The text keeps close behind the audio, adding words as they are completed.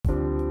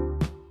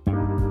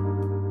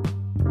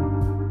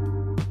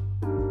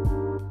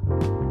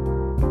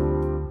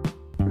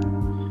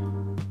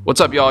What's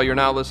up, y'all? You're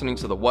now listening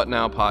to the What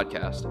Now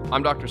podcast.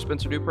 I'm Dr.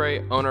 Spencer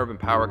Dupre, owner of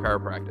Empower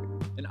Chiropractic.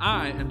 And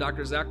I am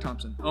Dr. Zach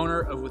Thompson,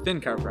 owner of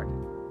Within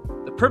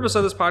Chiropractic. The purpose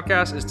of this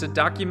podcast is to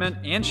document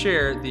and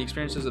share the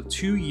experiences of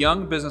two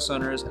young business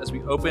owners as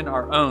we open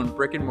our own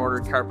brick and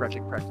mortar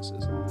chiropractic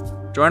practices.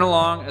 Join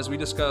along as we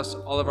discuss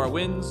all of our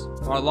wins,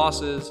 our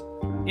losses,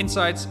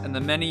 insights, and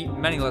the many,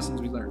 many lessons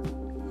we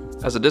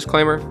learned. As a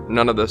disclaimer,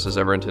 none of this is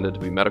ever intended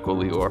to be medical,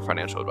 legal, or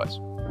financial advice.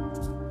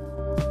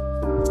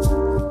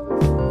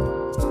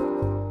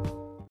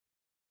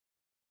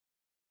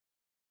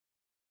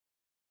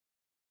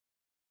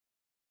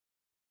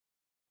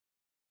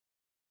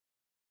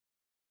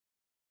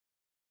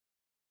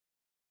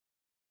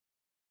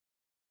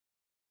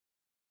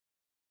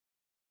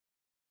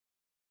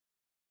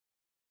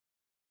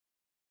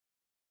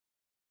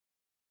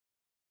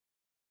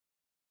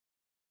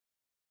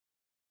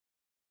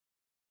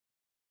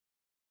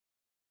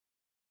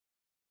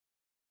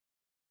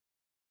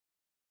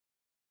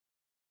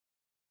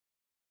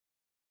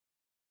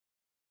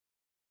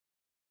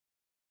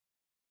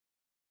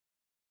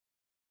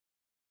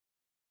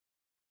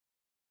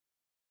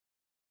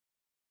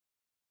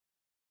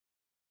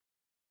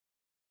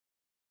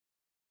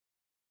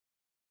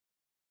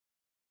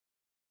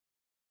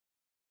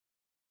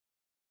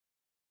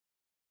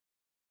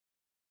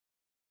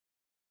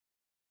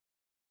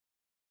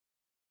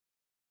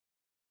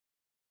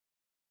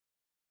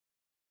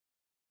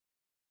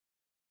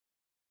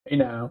 Hey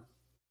now.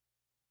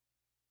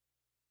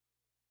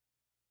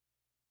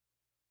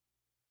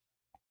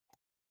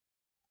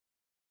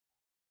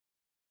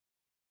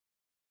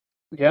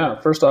 Yeah,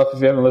 first off, if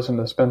you haven't listened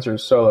to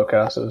Spencer's solo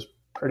cast, it was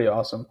pretty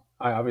awesome.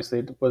 I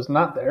obviously was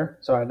not there,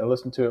 so I had to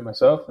listen to it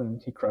myself,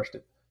 and he crushed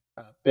it.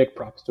 Big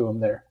props to him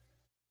there.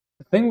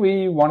 The thing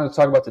we wanted to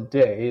talk about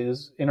today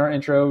is in our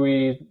intro,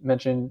 we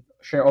mentioned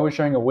always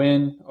sharing a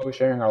win, always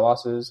sharing our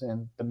losses,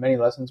 and the many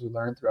lessons we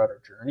learned throughout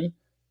our journey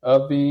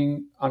of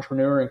being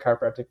entrepreneur and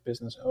chiropractic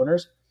business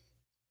owners.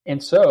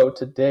 And so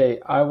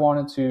today, I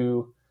wanted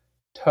to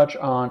touch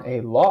on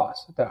a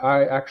loss that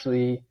I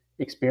actually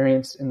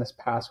experienced in this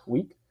past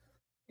week.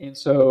 And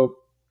so,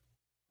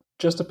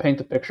 just to paint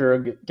the picture,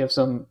 give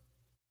some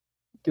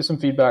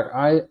feedback.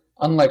 I,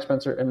 unlike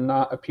Spencer, am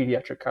not a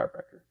pediatric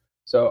chiropractor.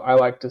 So I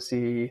like to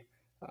see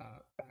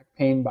back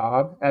pain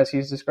Bob, as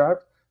he's described,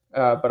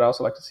 but I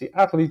also like to see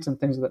athletes and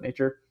things of that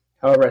nature.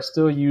 However, I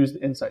still use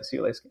the Insight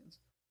CLA scans,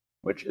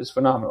 which is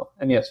phenomenal.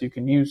 And yes, you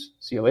can use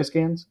CLA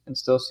scans and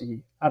still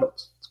see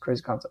adults. It's a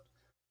crazy concept.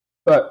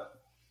 But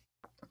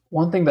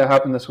one thing that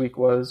happened this week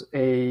was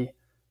a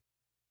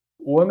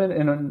woman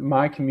in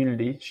my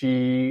community.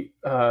 She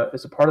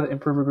is a part of the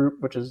Improver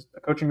group, which is a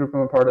coaching group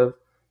I'm a part of.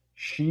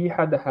 She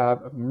had to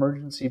have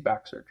emergency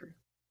back surgery.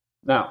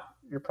 Now,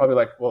 you're probably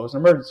like, well, it was an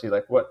emergency.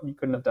 Like, what? You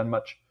couldn't have done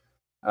much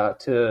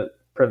to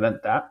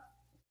prevent that.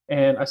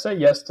 And I say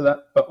yes to that,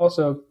 but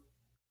also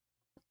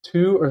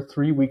 2 or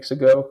 3 weeks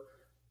ago,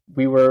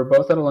 we were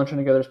both at a luncheon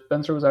together.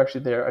 Spencer was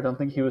actually there. I don't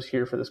think he was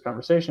here for this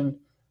conversation,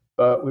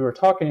 but we were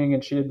talking,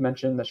 and she had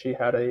mentioned that she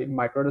had a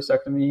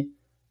microdiscectomy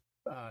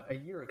a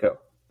year ago.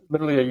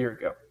 Literally a year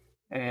ago.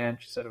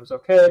 And she said it was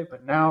okay,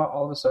 but now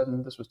all of a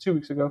sudden, this was 2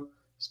 weeks ago,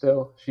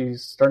 still,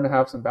 she's starting to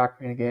have some back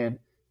pain again,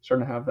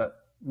 starting to have that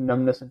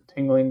numbness and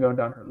tingling going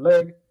down her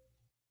leg,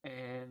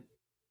 and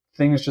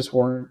things just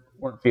weren't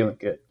feeling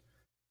good.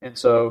 And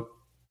so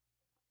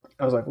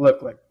I was like,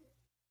 look,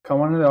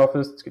 come on to the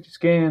office, let's get you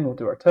scanned, we'll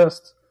do our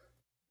tests,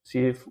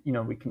 see if,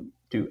 we can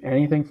do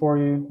anything for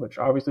you, which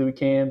obviously we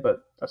can,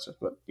 but that's just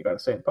what you got to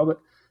say in public.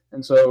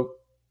 And so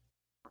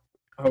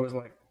I was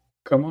like,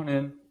 come on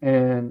in,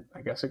 and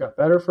I guess it got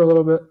better for a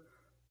little bit.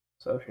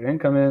 So she didn't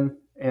come in,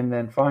 and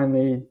then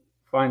finally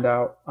find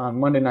out on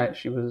Monday night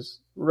she was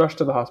rushed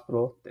to the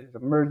hospital. They did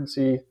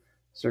emergency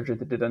surgery.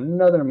 They did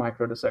another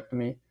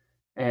microdiscectomy,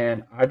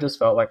 and I just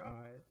felt like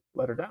I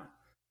let her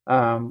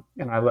down,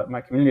 and I let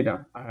my community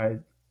down. I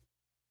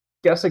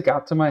guess it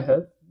got to my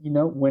head,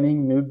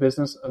 winning new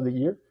business of the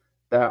year,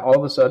 that all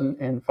of a sudden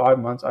in 5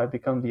 months I've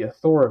become the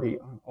authority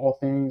on all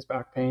things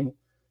back pain,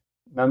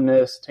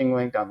 numbness,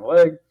 tingling down the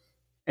leg.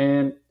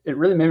 And it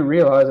really made me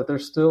realize that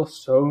there's still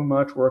so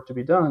much work to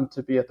be done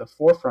to be at the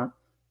forefront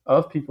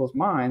of people's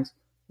minds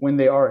when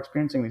they are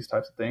experiencing these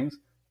types of things.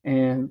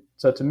 And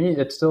so to me,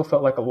 it still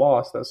felt like a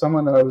loss that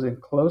someone that I was in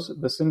close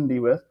vicinity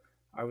with,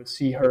 I would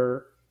see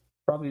her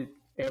probably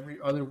every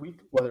other week,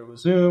 whether it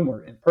was Zoom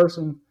or in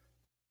person,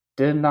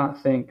 did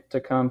not think to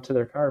come to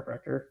their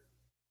chiropractor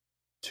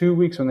 2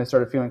 weeks when they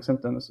started feeling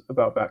symptoms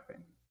about back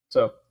pain.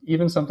 So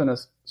even something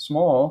as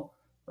small,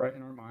 right,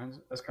 in our minds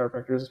as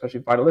chiropractors, especially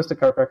vitalistic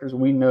chiropractors,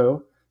 we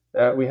know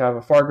that we have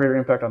a far greater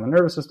impact on the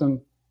nervous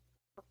system.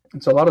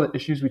 And so a lot of the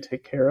issues we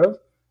take care of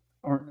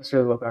aren't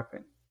necessarily low back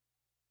pain.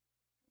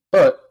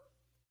 But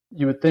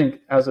you would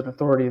think as an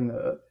authority in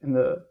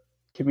the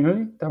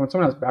community that when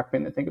someone has back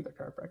pain, they think of their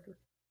chiropractor.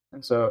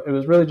 And so it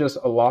was really just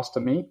a loss to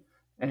me.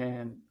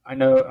 And I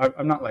know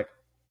I'm not like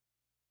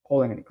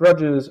holding any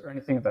grudges or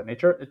anything of that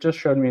nature. It just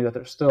showed me that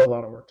there's still a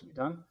lot of work to be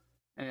done.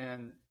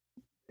 And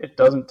it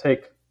doesn't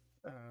take,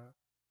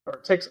 or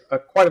it takes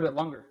quite a bit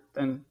longer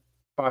than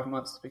 5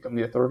 months to become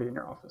the authority in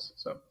your office.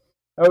 So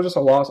that was just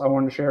a loss I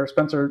wanted to share.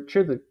 Spencer,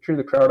 cheer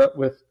the crowd up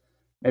with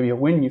maybe a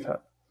win you've had,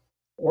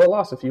 or a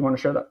loss if you want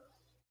to share that.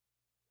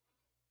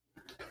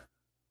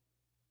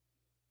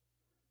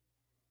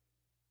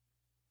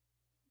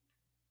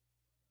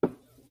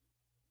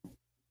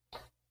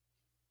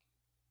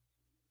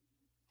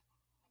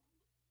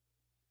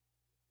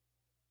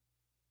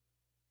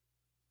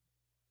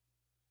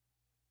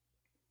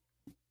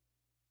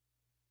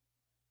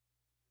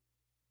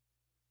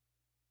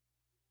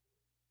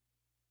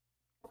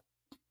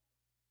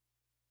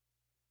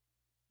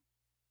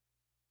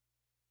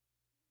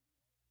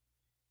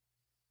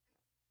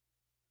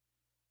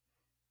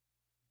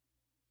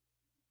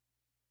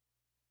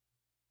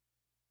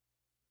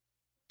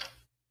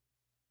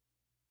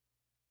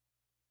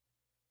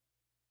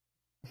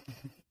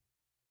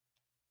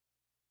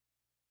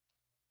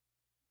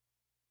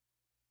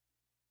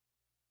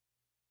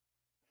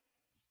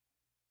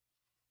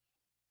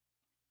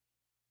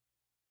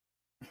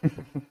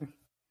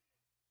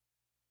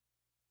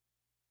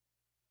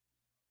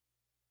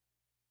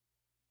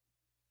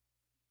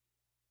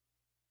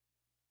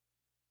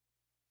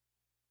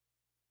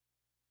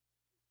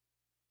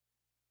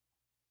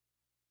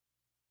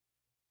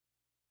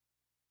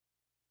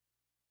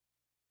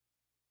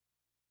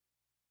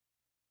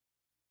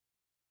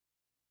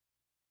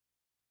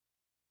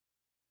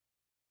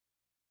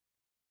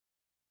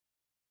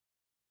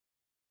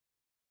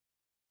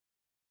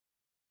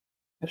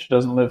 She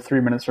doesn't live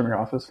 3 minutes from your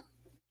office.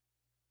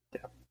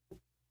 Yeah.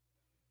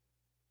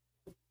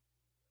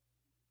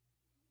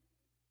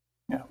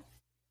 Yeah.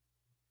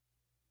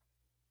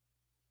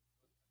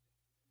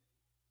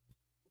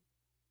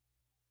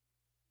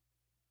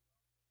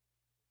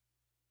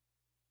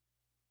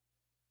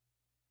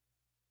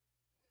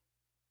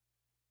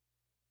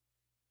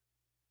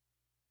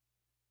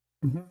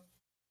 Mm-hmm.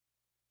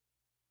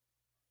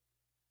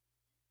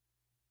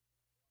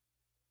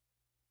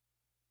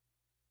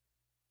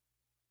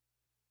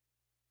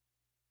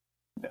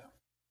 Yeah.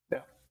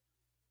 Yeah.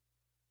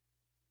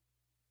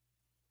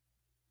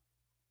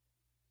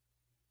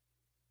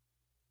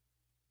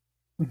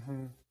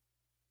 Mm-hmm.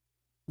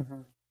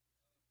 Mm-hmm.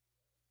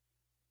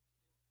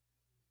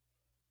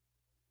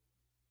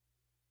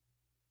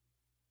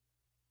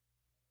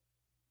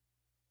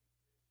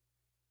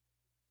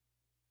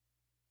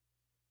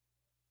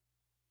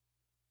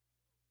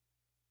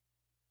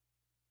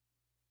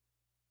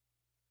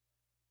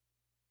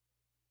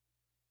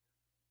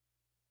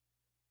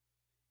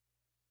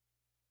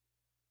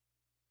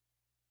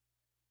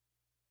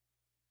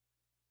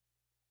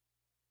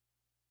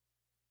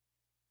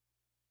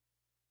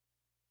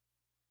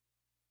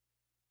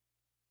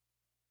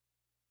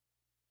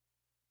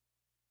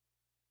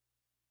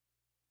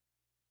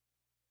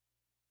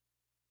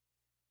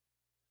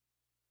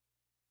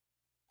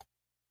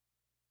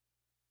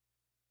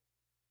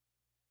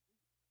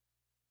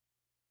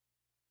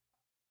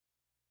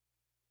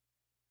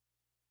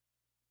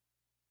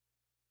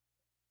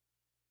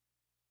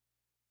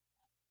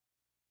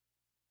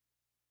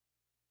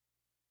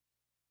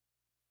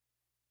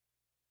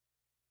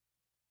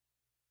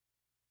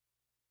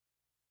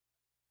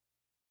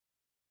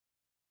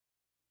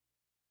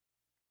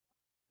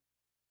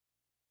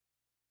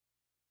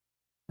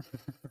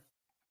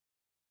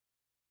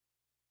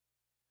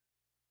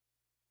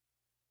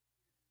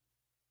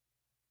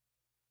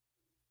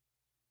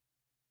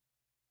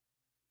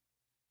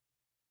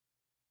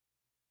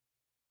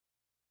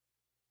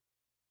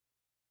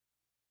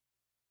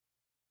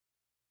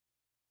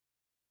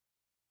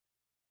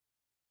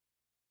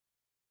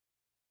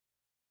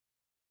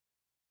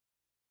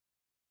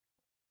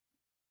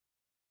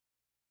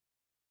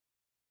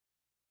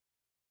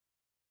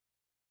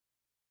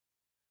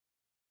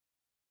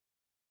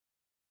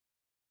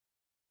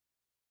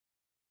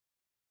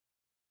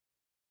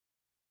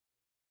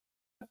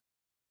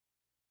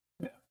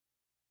 Yeah.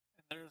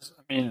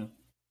 I mean,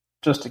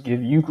 just to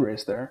give you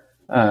grace there.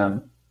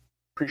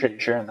 Appreciate you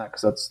sharing that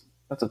because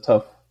that's a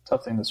tough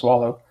thing to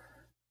swallow.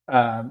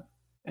 Um,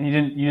 and you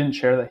didn't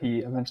share that he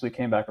eventually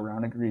came back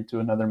around, and agreed to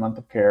another month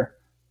of care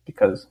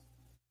because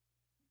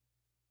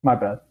my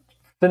bad.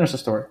 Finish the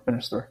story.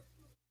 Finish the story.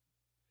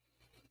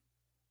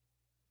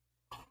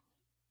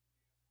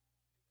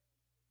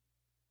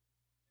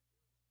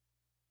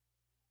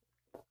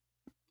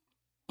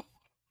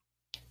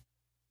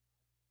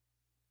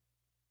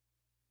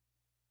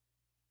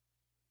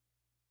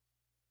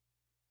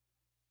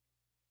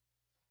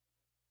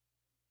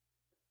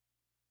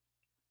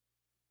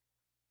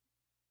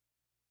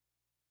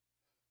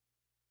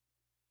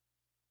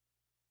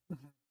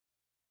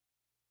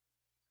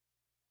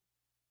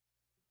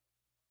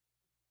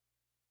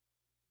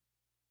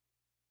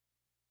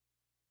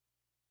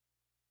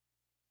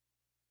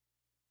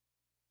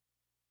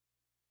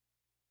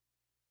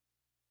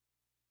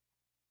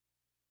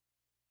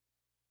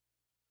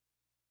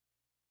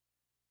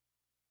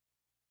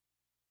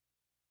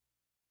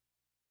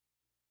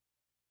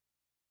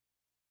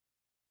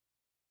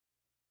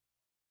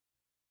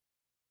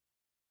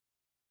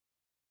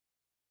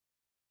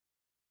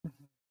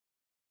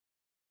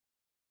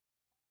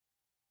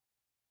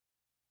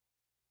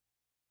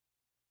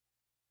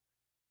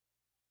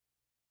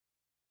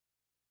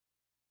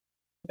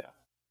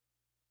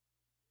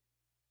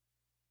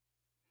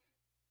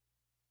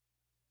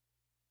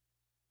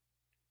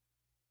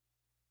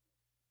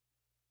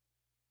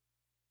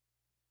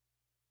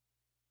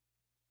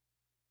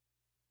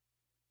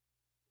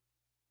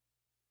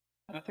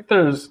 And I think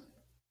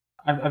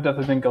I've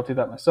definitely been guilty of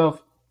that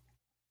myself.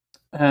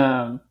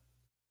 But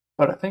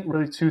I think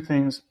really two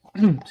things,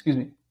 excuse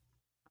me,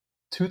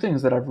 two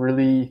things that I've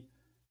really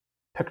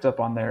picked up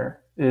on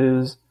there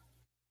is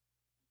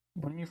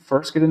when you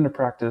first get into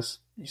practice,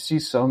 you see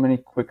so many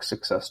quick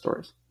success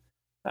stories.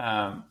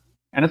 And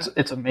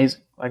it's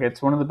amazing. Like,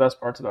 it's one of the best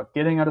parts about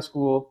getting out of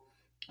school.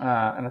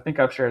 And I think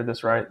I've shared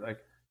this, right. Like,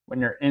 when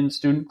you're in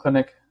student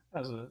clinic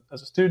as a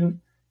student,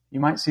 you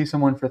might see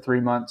someone for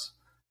 3 months.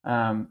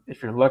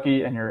 If you're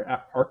lucky and you're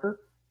at Parker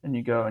and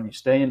you go and you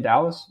stay in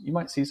Dallas, you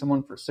might see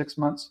someone for 6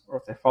 months. Or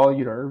if they follow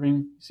you to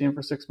Irving, you see them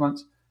for 6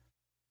 months.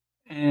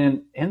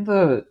 And in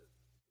the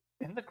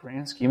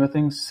grand scheme of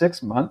things,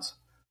 6 months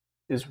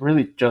is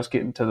really just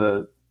getting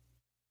to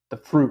the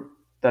fruit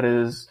that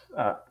is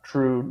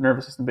true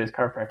nervous system based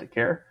chiropractic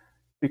care.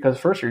 Because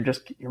first you're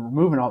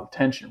removing all the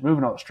tension,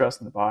 removing all the stress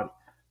in the body,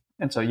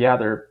 and so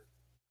their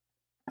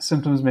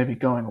symptoms may be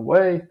going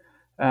away,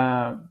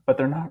 but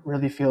they're not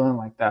really feeling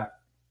like that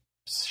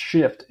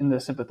shift in the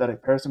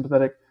sympathetic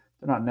parasympathetic.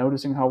 They're not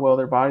noticing how well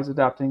their body's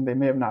adapting. They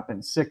may have not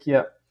been sick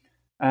yet,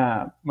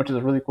 which is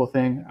a really cool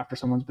thing. After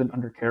someone's been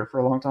under care for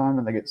a long time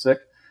and they get sick,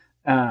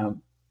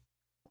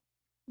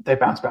 they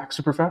bounce back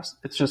super fast.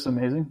 It's just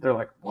amazing. They're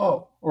like,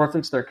 whoa. Or if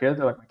it's their kid,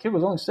 they're like, my kid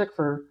was only sick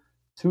for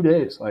 2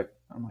 days. Like,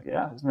 I'm like,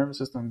 yeah, his nervous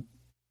system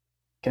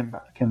can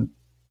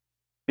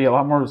be a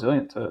lot more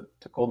resilient to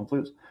cold and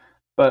flus.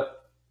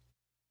 But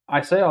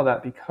I say all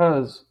that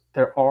because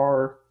there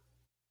are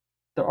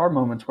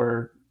moments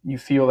where you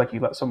feel like you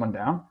let someone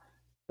down,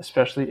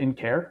 especially in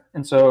care.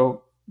 And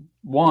so,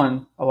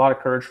 one, a lot of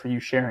courage for you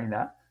sharing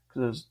that,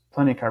 because there's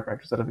plenty of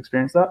chiropractors that have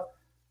experienced that.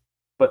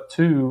 But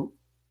two,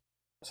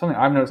 something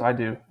I've noticed I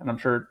do, and I'm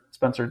sure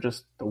Spencer,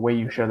 just the way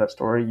you share that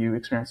story, you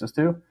experience this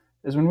too,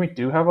 is when we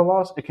do have a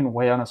loss, it can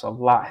weigh on us a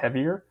lot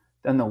heavier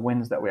than the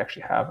wins that we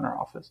actually have in our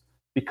office,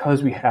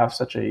 because we have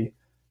such a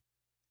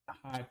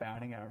high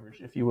batting average,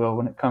 if you will,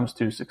 when it comes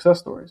to success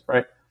stories,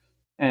 right?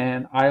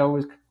 And I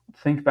always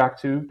think back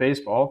to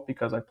baseball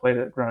because I played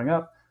it growing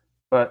up,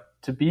 but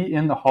to be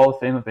in the Hall of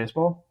Fame of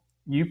baseball,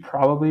 you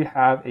probably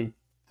have a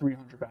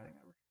 300 batting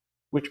average,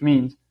 which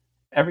means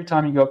every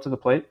time you go up to the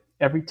plate,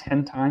 every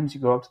 10 times you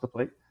go up to the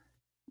plate,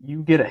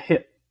 you get a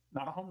hit,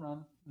 not a home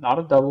run, not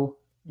a double.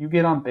 You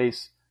get on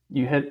base,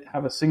 you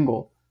have a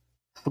single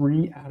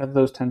 3 out of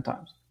those 10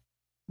 times.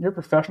 You're a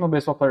professional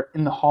baseball player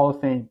in the Hall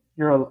of Fame.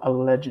 You're a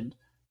legend,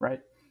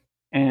 right?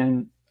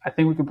 And I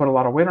think we can put a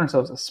lot of weight on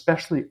ourselves,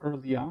 especially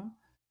early on,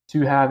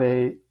 to have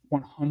a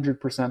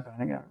 100%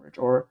 batting average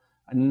or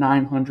a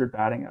 900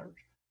 batting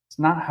average. It's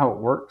not how it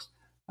works,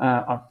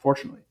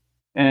 unfortunately.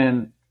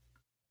 And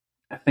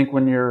I think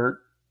when you're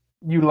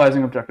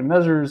utilizing objective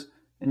measures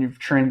and you've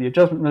trained the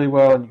adjustment really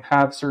well and you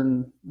have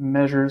certain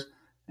measures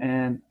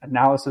and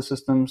analysis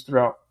systems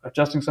throughout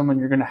adjusting someone,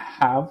 you're going to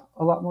have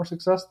a lot more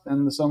success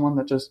than the someone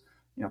that just,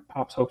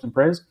 pops, hopes, and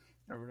prays,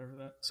 or whatever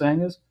that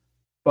saying is.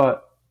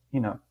 But,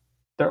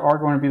 there are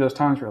going to be those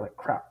times where you're like,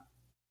 crap,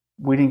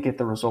 we didn't get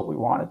the result we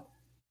wanted.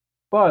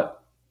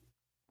 But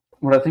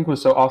what I think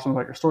was so awesome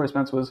about your story,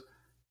 Spence, was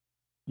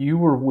you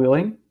were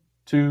willing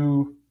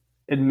to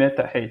admit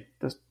that, hey,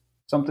 this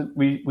something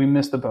we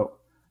missed the boat.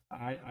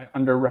 I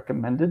under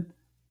recommended.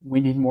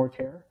 We need more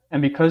care.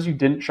 And because you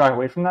didn't shy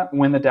away from that,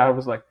 when the dad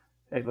was like,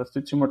 hey, let's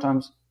do 2 more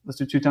times, let's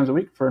do 2 times a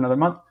week for another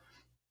month,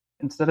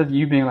 instead of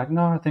you being like,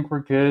 no, I think we're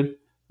good,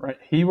 right?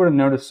 He would have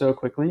noticed so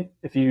quickly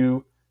if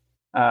you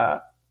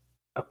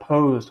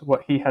opposed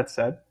what he had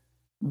said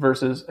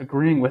versus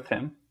agreeing with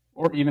him,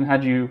 or even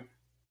had you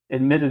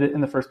admitted it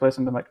in the first place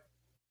and been like,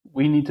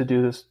 we need to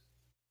do this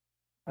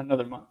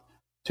another month,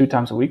 2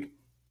 times a week.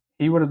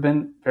 He would have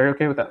been very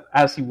okay with that,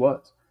 as he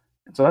was.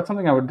 And so that's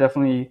something I would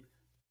definitely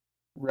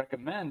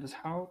recommend, is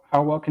how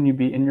well can you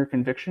be in your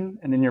conviction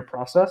and in your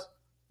process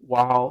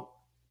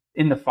while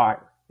in the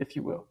fire, if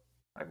you will.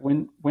 Like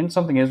when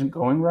something isn't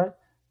going right,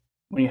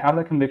 when you have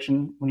that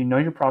conviction, when you know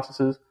your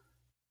processes,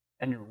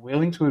 and you're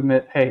willing to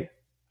admit, hey,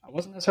 I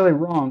wasn't necessarily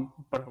wrong,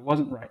 but I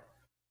wasn't right.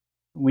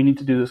 We need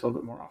to do this a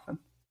little bit more often.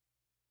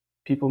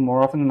 People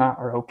more often than not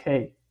are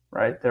okay,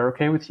 right? They're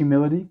okay with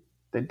humility.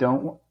 They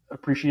don't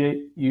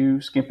appreciate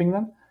you skimping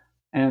them.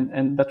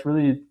 And that's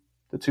really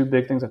the 2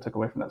 big things I took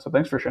away from that. So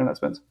thanks for sharing that,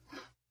 Spence.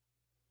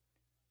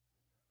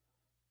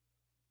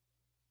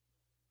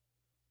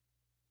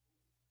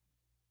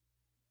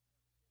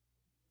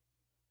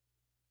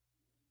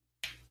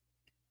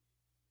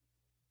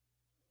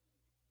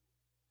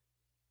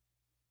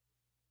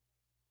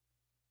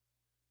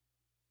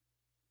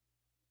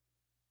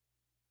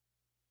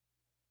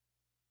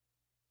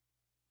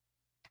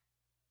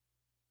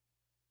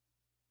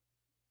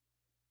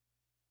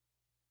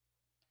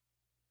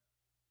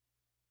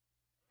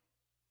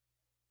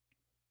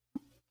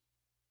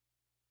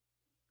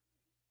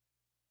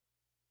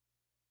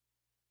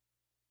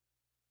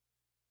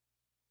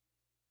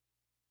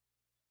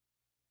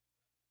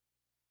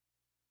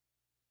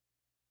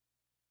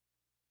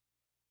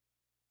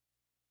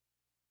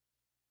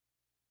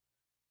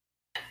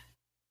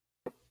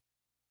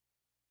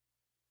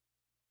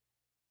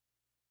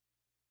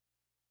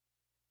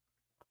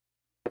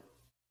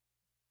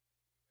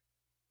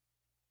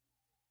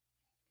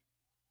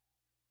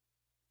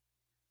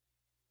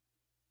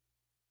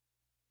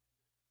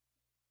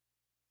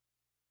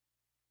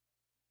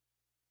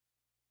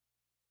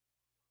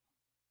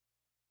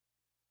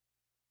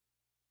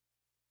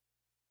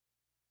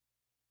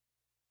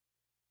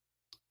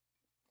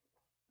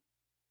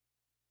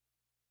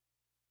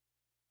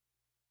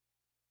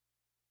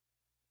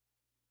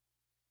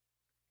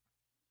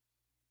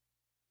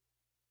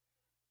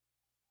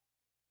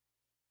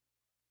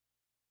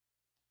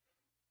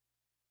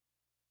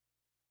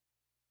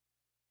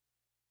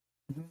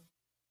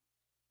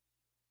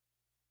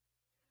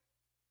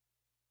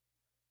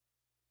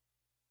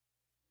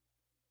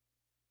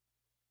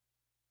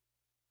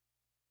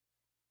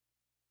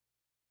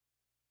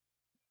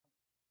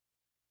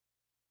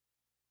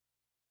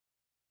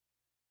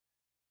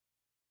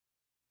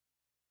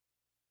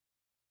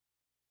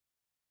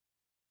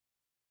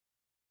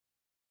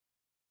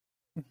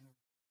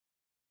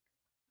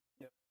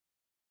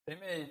 They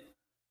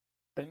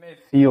may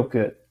feel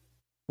good,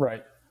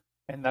 right?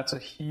 And that's a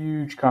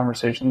huge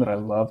conversation that I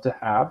love to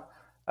have.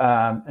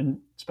 And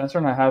Spencer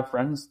and I have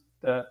friends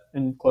that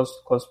in close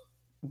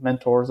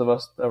mentors of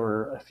us that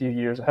were a few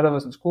years ahead of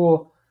us in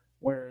school,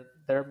 where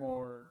they're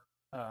more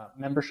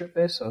membership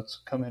based, so it's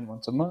come in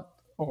once a month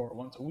or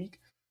once a week,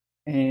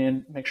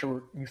 and make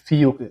sure you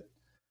feel good.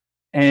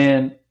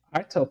 And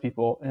I tell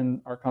people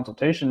in our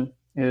consultation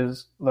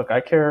is, look, I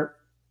care.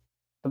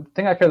 The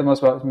thing I care the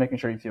most about is making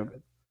sure you feel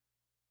good.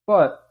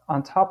 But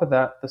on top of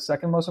that, the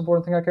second most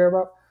important thing I care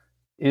about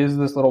is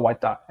this little white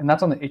dot. And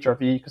that's on the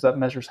HRV because that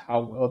measures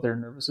how well their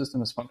nervous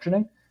system is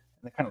functioning.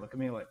 And they kind of look at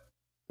me like,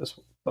 this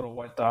little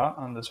white dot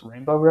on this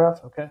rainbow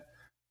graph, okay?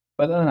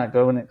 But then I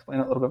go and explain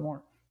it a little bit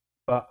more.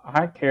 But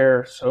I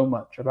care so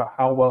much about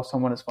how well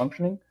someone is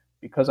functioning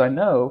because I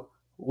know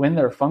when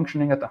they're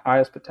functioning at the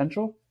highest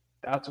potential,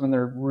 that's when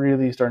they're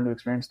really starting to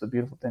experience the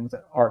beautiful things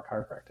that are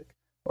chiropractic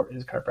or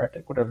is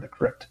chiropractic, whatever the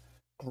correct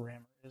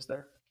grammar is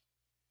there.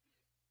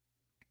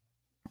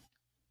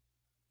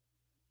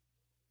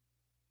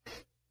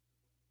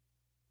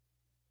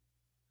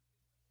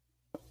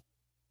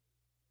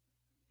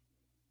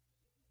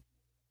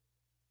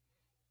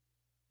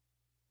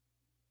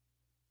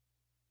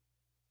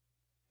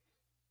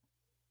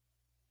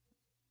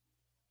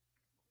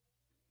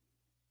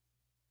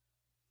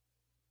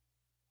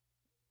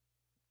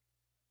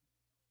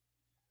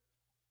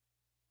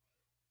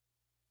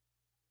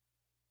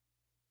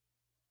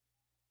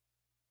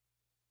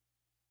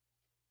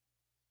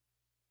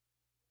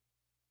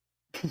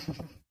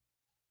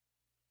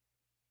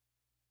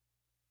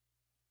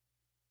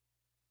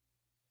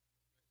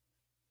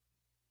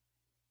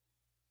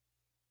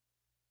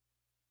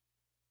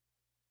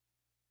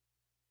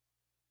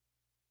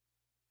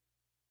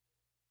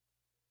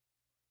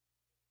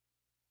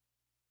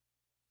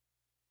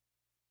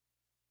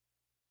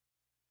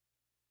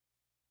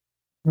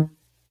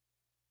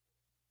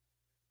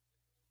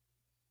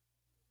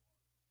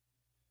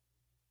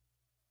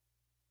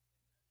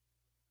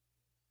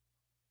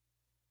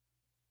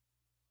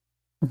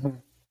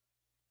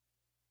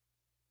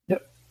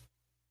 Yep.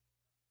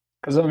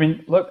 Because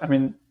look,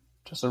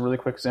 just a really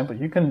quick example.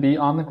 You can be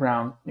on the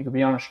ground, you can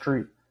be on a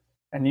street,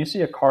 and you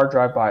see a car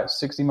drive by at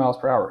 60 miles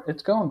per hour.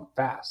 It's going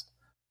fast.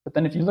 But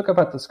then if you look up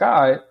at the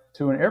sky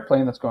to an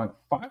airplane that's going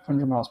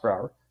 500 miles per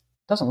hour,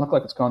 it doesn't look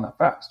like it's going that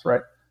fast,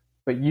 right?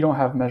 But you don't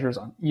have measures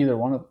on either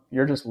one of them.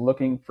 You're just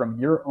looking from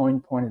your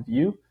own point of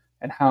view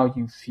and how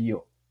you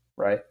feel,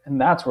 right? And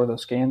that's where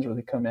those scans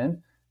really come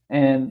in.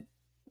 And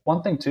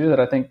one thing too that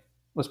I think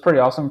was pretty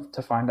awesome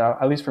to find out,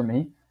 at least for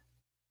me,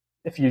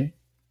 if you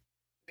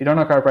don't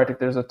know chiropractic,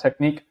 there's a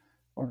technique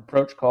or an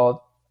approach called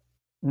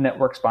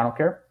network spinal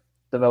care,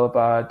 developed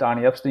by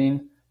Donnie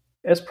Epstein.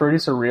 It's pretty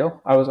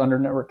surreal. I was under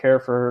network care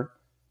for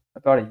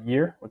about a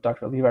year with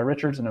Dr. Levi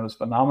Richards, and it was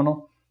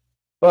phenomenal.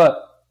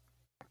 But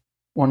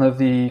one of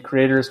the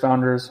creators,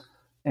 founders,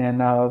 and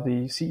now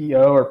the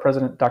CEO or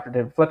president, Dr.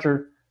 David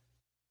Fletcher,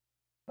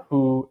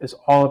 who is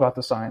all about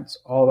the science,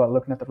 all about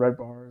looking at the red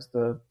bars,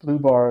 the blue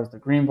bars, the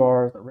green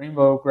bars, the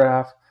rainbow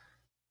graph,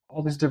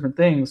 all these different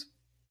things.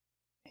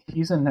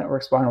 He's a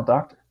network spinal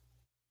doctor.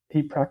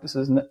 He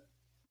practices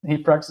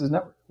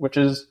network, which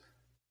is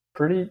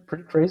pretty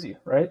crazy,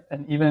 right?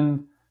 And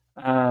even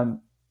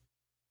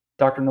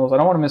Dr. Knowles, I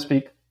don't want to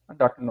misspeak on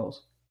Dr.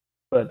 Knowles,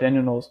 but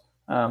Daniel Knowles,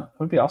 it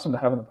would be awesome to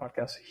have on the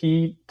podcast.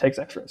 He takes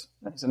x-rays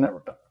and he's a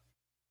network doctor.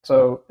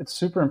 So it's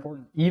super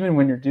important, even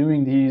when you're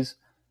doing these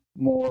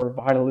more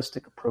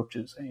vitalistic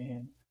approaches,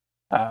 and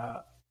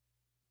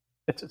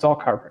it's all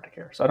chiropractic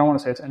care. So I don't want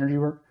to say it's energy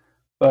work,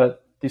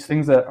 but these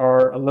things that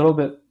are a little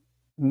bit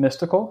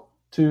mystical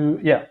to,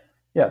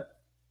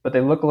 but they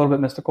look a little bit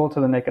mystical to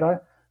the naked eye.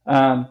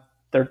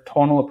 They're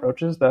tonal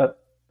approaches that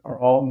are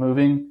all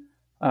moving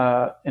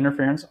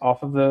interference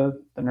off of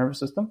the nervous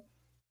system,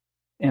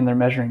 and they're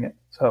measuring it.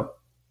 So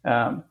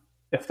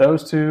if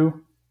those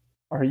two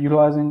are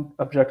utilizing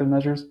objective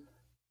measures,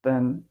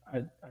 then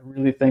I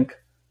really think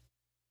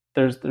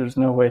there's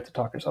no way to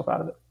talk yourself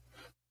out of it.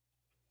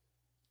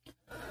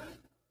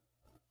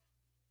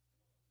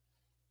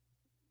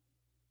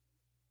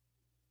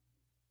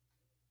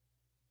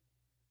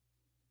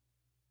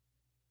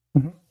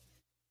 Mm-hmm.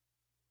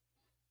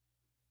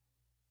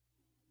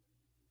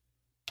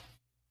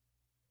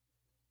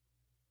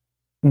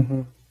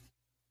 Mm-hmm.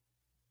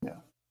 Yeah.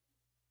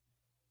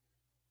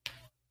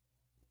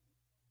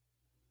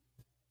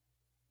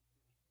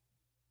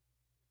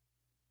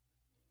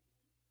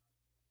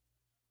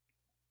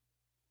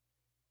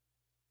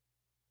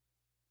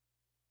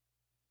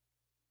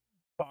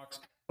 Box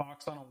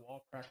on a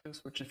wall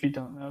practice, which if you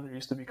don't know, there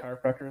used to be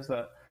chiropractors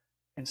that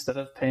instead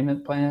of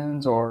payment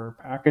plans or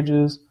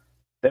packages,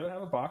 they would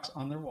have a box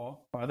on their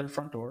wall by their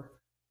front door.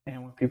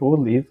 And when people would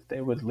leave,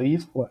 they would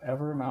leave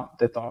whatever amount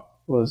they thought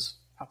was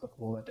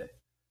applicable that day.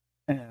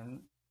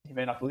 And you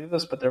may not believe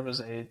this, but there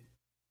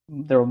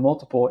were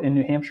multiple in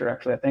New Hampshire,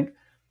 actually, I think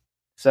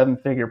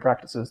 7-figure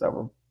practices that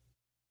were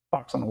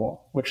box on the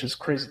wall, which is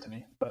crazy to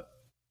me. But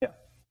yeah.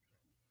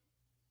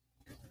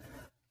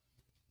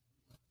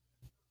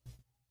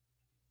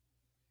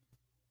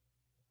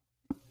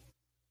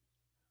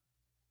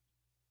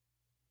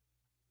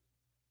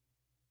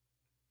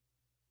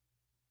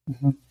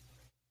 Mm-hmm.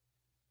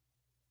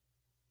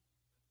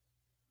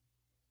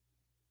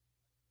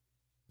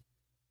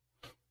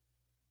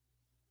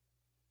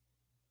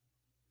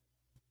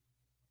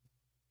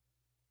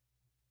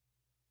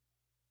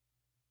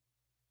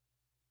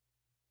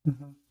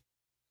 Mm-hmm.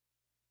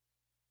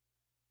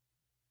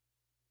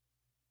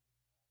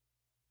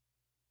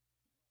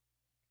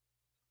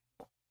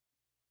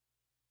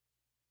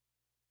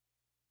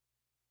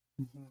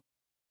 Mm-hmm.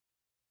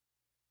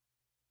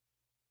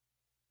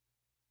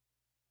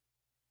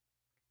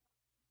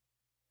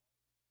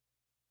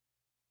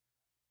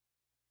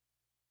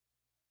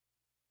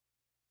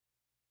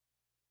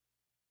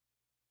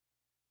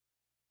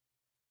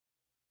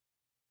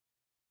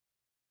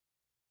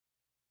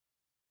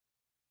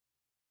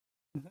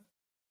 Mm-hmm.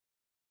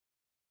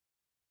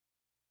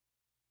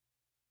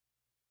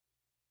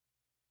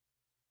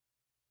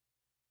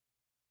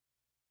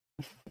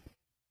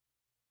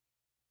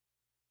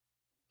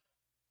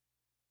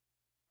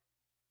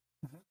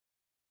 Mm-hmm.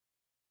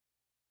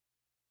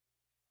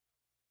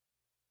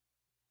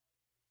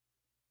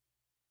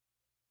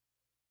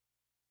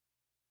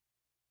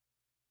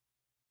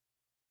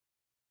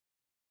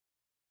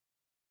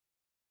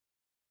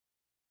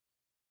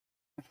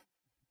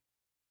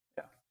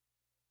 Yeah.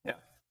 Yeah.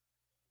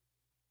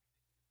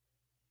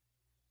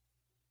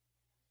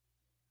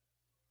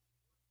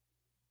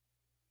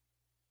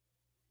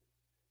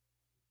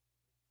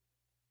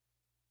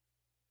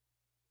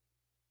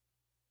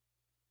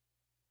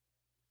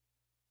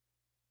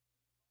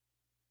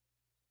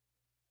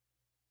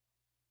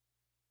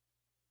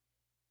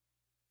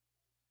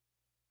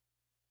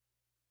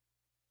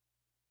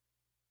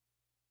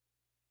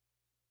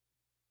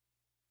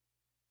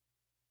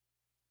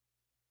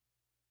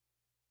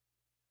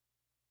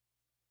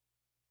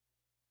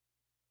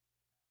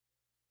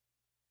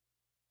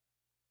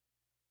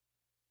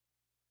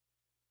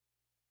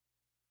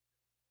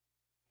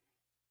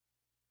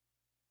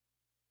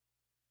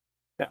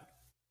 Yeah.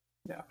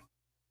 Yeah.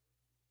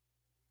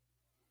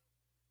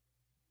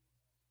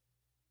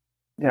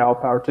 Yeah. All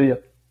power to you.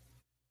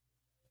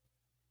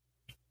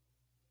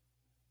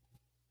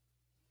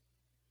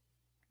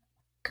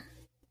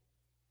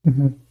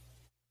 Mm-hmm.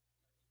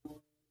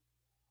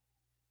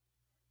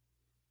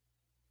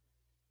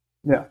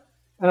 Yeah.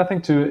 And I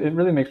think too, it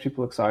really makes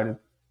people excited.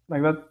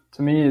 Like that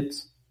to me,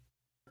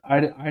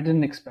 I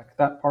didn't expect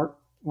that part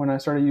when I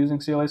started using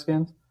CLA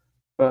scans,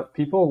 but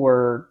people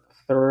were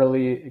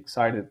thoroughly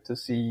excited to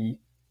see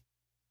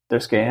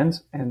their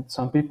scans. And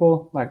some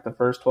people, like the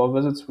first 12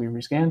 visits, we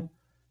rescan,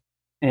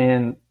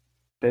 and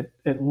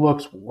it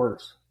looks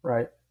worse,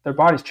 right? Their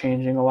body's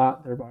changing a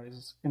lot. Their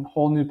body's in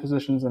whole new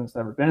positions than it's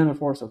never been in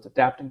before, so it's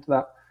adapting to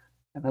that.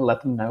 And I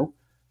let them know,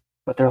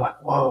 but they're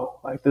like, "Whoa!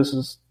 Like this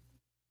is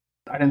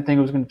I didn't think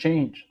it was going to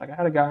change." Like I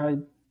had a guy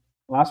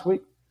last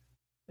week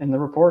in the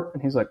report,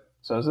 and he's like,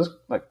 "So is this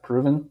like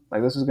proven?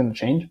 Like this is going to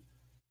change?"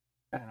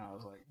 And I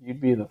was like,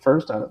 "You'd be the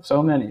first out of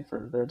so many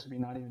for there to be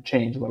not even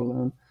change, let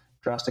alone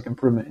drastic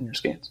improvement in your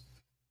scans."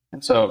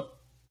 And so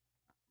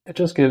it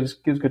just gives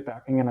good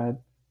backing, and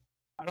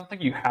I don't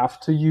think you have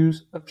to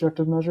use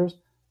objective measures.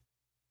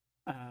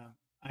 Uh,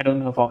 I don't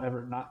know if I'll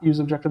ever not use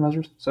objective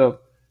measures, so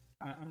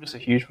I'm just a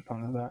huge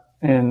proponent of that.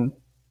 And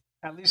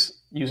at least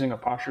using a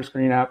posture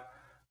screen app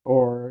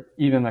or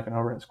even like an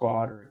overhead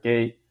squat or a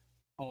gait,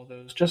 all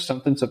those, just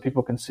something so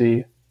people can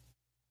see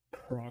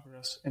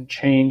progress and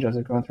change as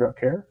they're going throughout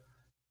care.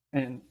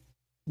 And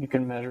you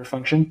can measure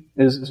function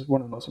is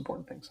one of the most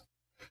important things.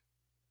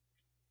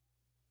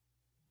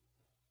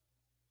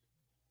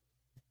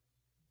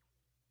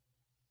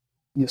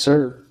 Yes,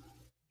 sir.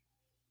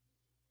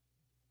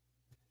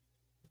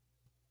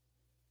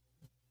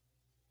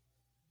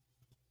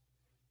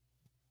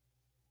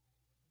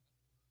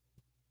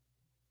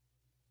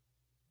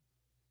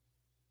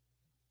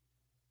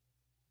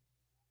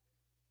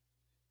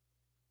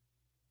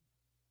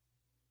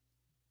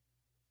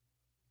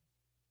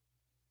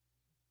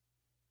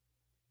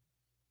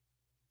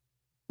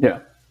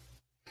 Yeah,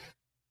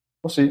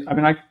 we'll see. I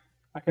mean,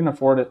 I can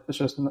afford it. It's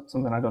just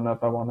something I don't know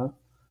if I want to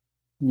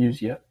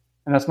use yet.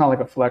 And that's not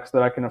like a flex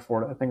that I can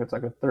afford it. I think it's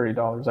like a $30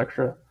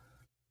 extra.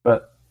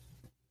 But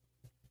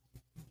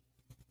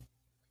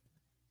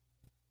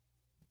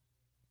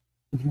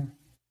mhm.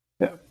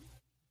 Yeah.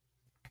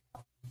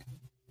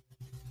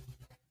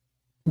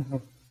 Hmm.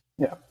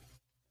 Yeah.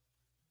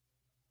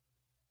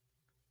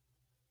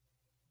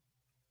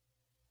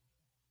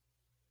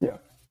 Yeah.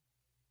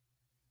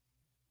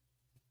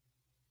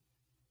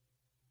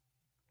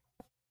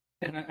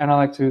 And I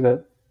like too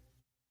that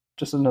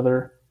just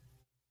another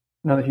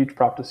huge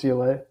prop to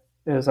CLA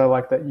is I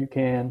like that you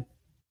can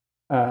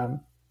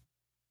um,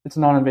 it's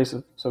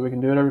non-invasive, so we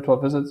can do it every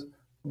 12 visits.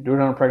 We do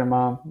it on a pregnant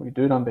mom. We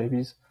do it on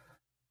babies.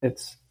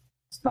 It's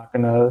it's not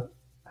going to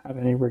have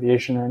any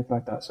radiation or anything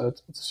like that. So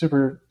it's a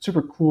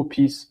super cool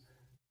piece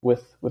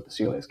with the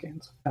CLA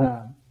scans.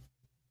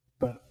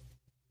 But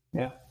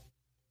yeah,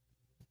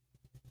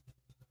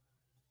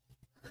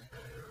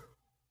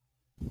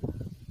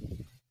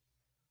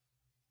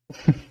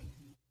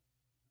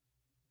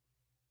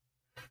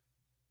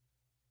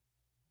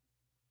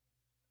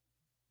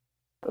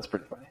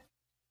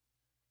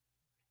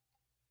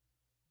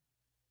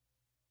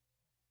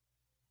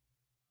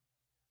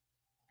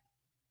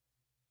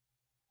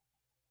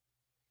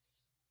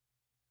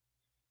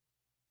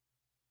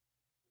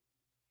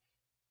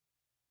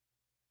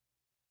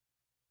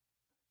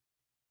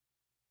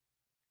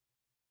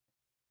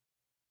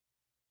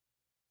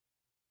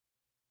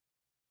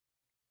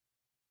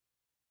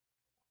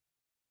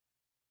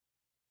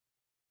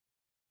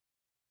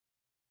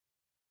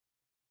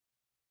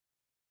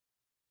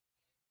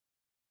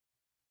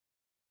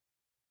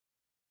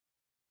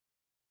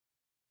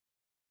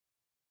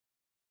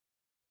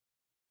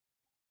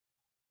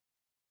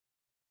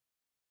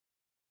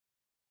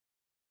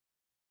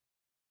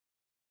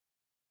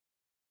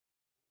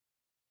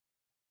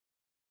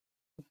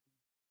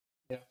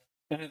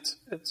 And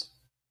it's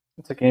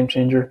a game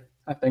changer.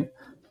 I think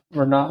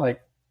we're not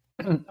like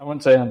I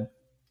wouldn't say I'm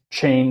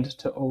chained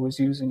to always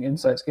using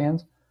insight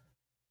scans,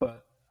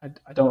 but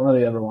I don't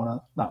really ever want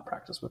to not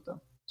practice with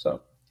them.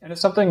 So, and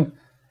it's something.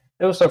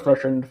 It was so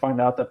frustrating to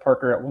find out that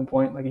Parker at one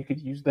point, like you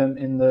could use them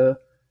in the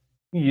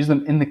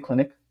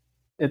clinic.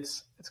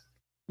 It's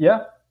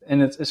yeah,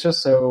 and it's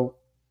just so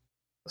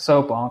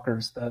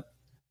bonkers that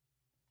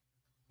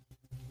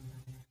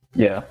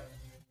yeah,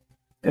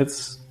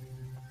 it's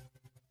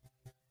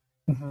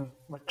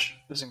which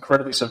is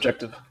incredibly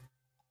subjective.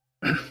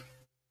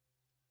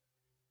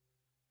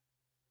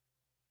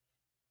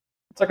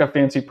 It's like a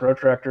fancy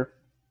protractor.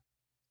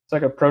 It's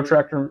like a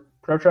protractor.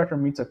 Protractor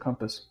meets a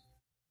compass.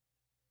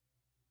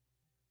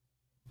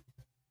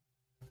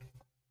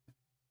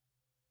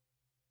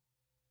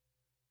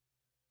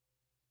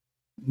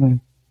 Mm-hmm.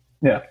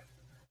 Yeah.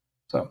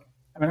 So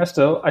I mean,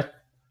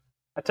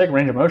 I take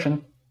range of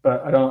motion,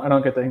 but I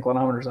don't get the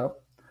inclinometers out.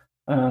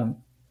 Um,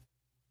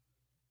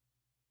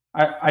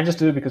 I just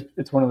do it because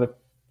it's one of the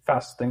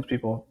fastest things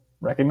people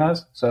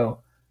recognize. So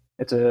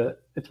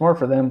it's more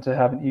for them to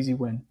have an easy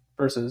win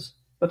versus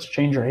let's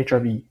change your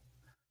HRV.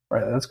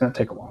 Right, that's going to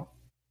take a while.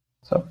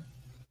 So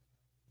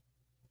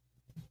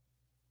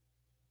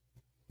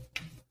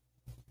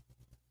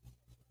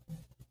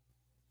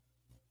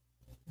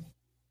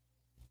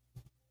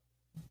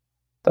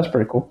that's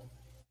pretty cool.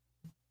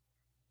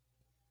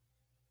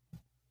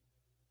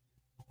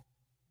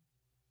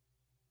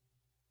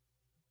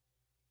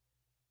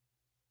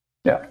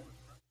 Yeah.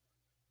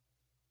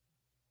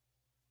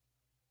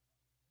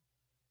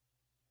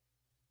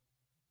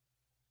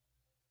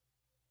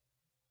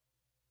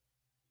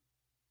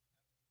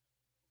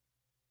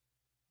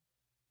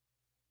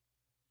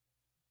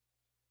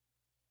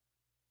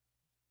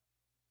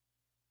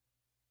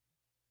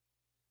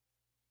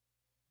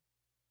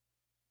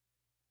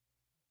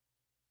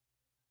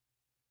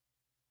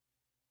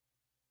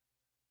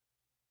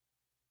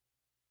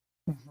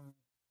 Mhm.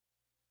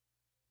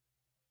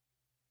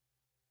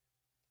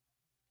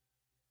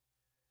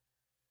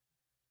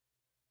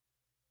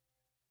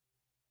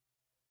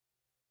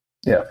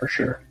 Yeah, for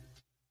sure.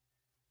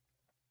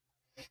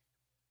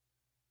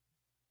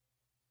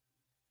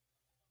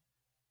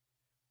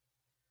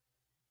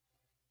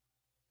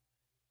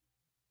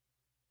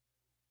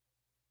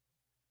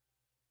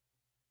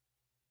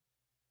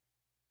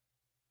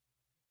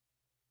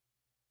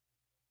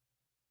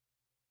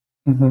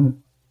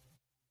 Hmm.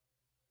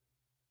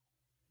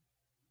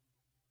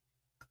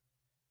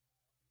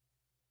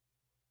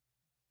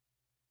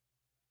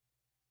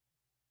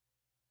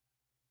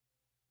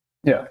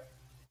 Yeah,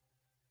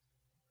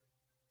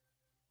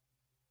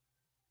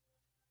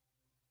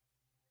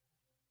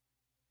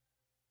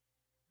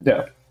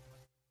 yeah.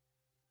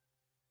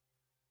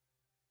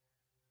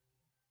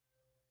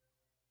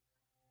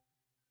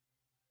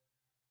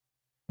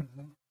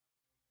 Hmm.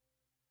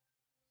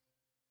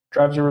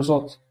 Drives your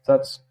results.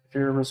 That's if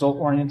you're a result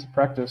oriented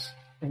practice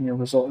and your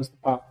result is the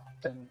pop,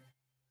 then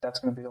that's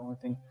going to be the only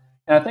thing.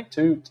 And I think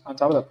too, on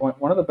top of that point,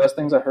 one of the best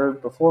things I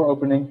heard before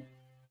opening,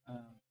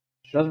 um,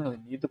 she doesn't really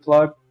need the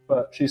plug,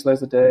 but she slays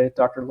the day.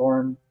 Dr.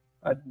 Lauren,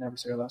 I'd never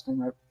say her last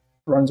name right,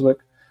 Brunswick.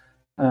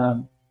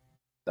 Um,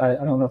 I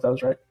don't know if that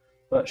was right,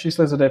 but she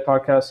slays the day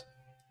podcast.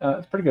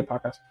 It's a pretty good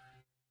podcast.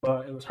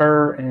 But it was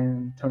her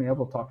and Tony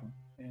Ebel talking,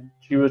 and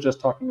she was just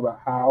talking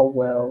about how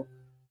well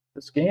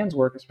the scans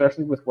work,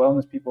 especially with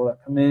wellness people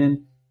that come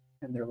in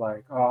and they're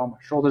like, "Oh, my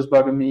shoulder's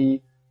bugging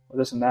me," or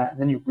this and that,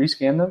 and then you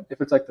rescan them.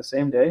 If it's like the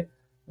same day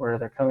where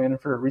they're coming in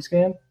for a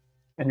rescan,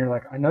 and you're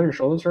like, "I know your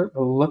shoulders hurt,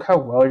 but look how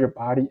well your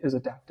body is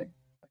adapting.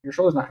 Like, your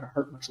shoulder's not going to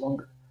hurt much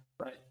longer,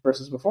 right?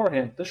 Versus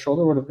beforehand, this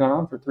shoulder would have gone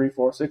on for 3,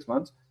 4, 6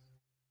 months,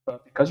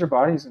 but because your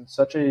body is in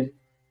such a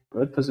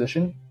good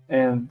position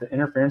and the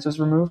interference is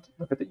removed,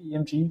 look at the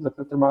EMG, look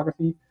at the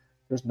thermography,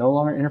 there's no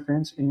longer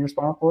interference in your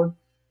spinal cord,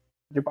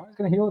 your body's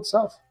going to heal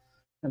itself.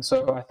 And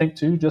so I think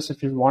too, just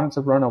if you wanted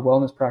to run a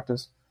wellness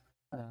practice,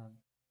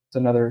 it's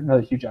another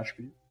huge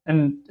attribute.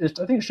 And I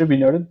think it should be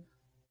noted,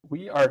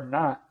 we are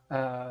not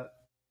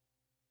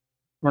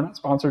we're not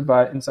sponsored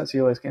by Insight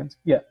CLA scans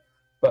yet,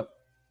 but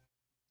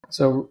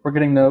so we're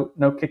getting no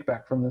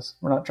kickback from this.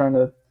 We're not trying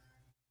to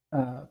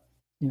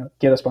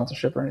get a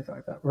sponsorship or anything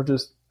like that. We're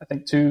just I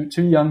think two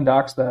young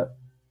docs that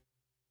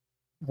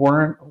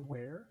weren't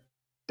aware.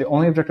 The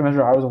only objective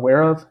measure I was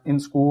aware of in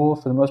school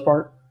for the most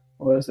part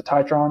was the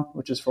Titron,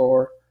 which is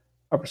for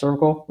upper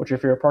cervical, which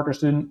if you're a Parker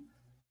student,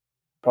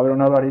 probably don't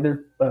know about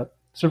either, but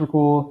super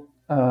cool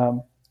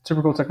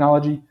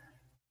technology.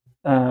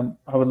 I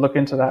would look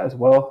into that as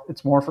well.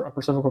 It's more for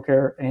upper cervical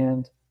care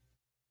and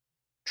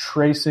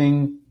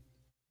tracing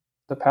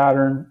the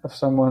pattern of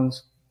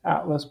someone's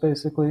atlas,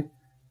 basically.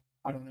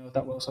 I don't know if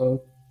that will,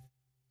 so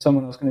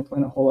someone else can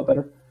explain it a whole lot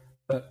better.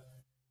 But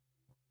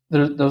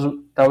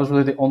that was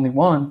really the only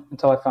one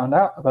until I found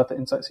out about the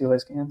Insight CLA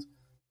scans,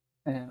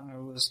 and I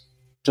was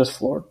just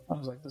floored. I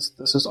was like,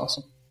 this is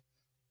awesome.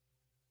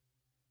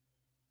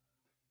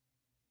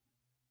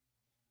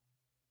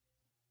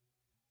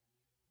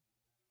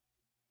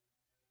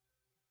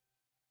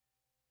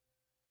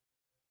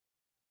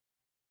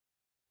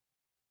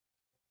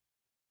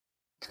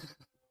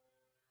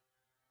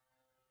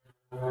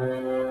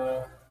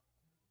 That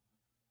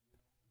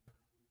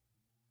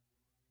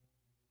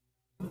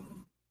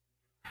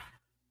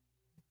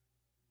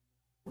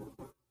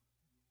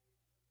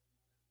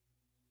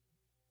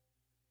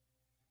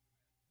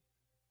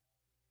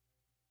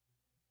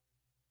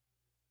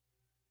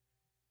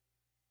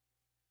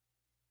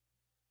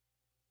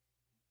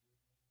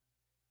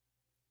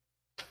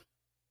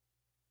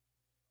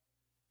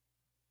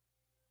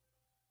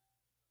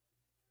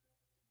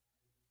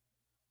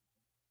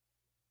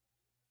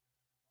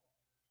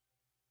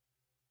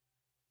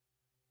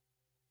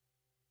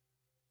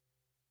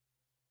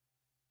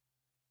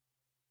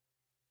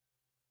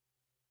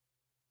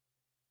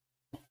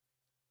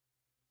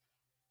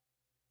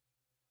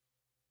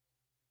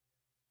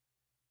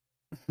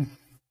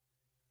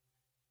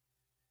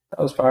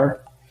was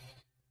fire.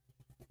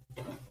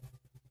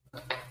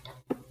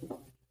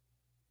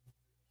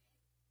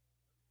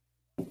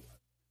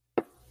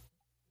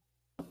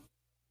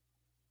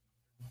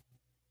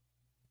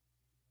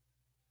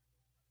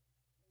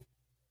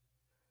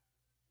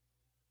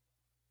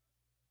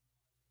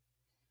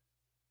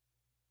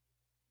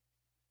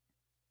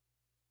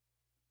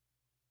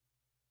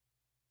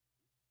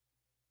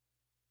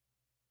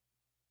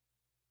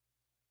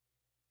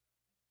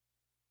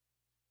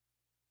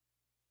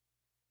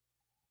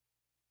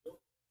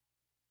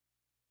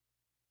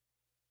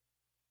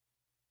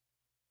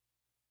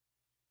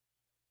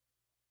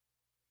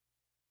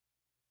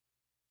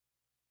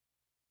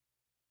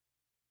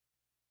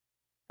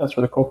 That's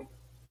really cool.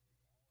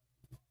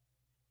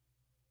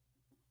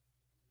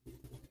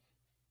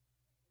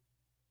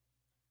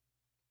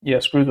 Yeah,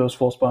 screw those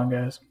full spawn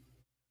guys.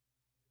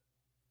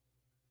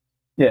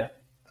 Yeah,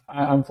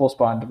 I'm full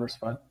spawn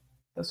diversified.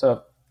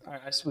 So I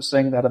was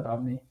saying that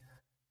about me.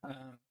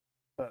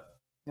 But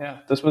yeah,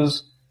 this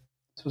was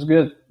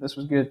good. This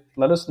was good.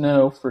 Let us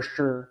know for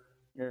sure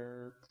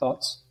your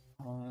thoughts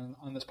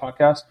on this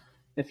podcast.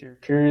 If you're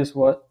curious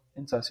what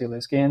inside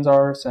CLA scans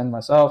are, send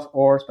myself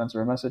or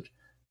Spencer a message,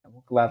 and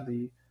we'll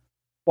gladly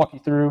walk you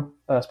through.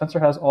 Spencer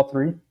has all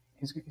three.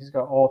 He's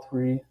got all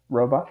three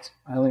robots.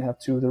 I only have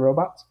two of the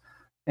robots,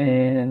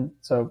 and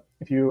so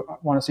if you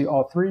want to see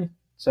all three,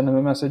 send him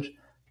a message.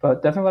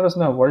 But definitely let us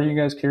know, what are you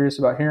guys curious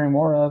about hearing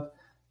more of,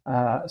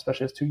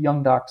 especially as two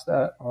young docs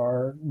that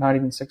are not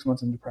even 6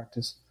 months into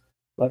practice.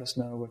 Let us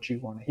know what you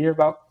want to hear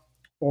about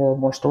or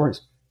more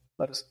stories.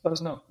 Let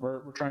us know.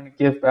 We're trying to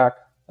give back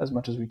as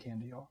much as we can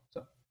to y'all.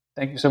 So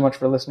thank you so much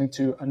for listening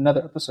to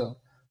another episode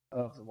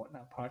of the What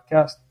Now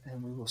podcast,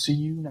 and we will see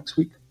you next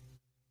week.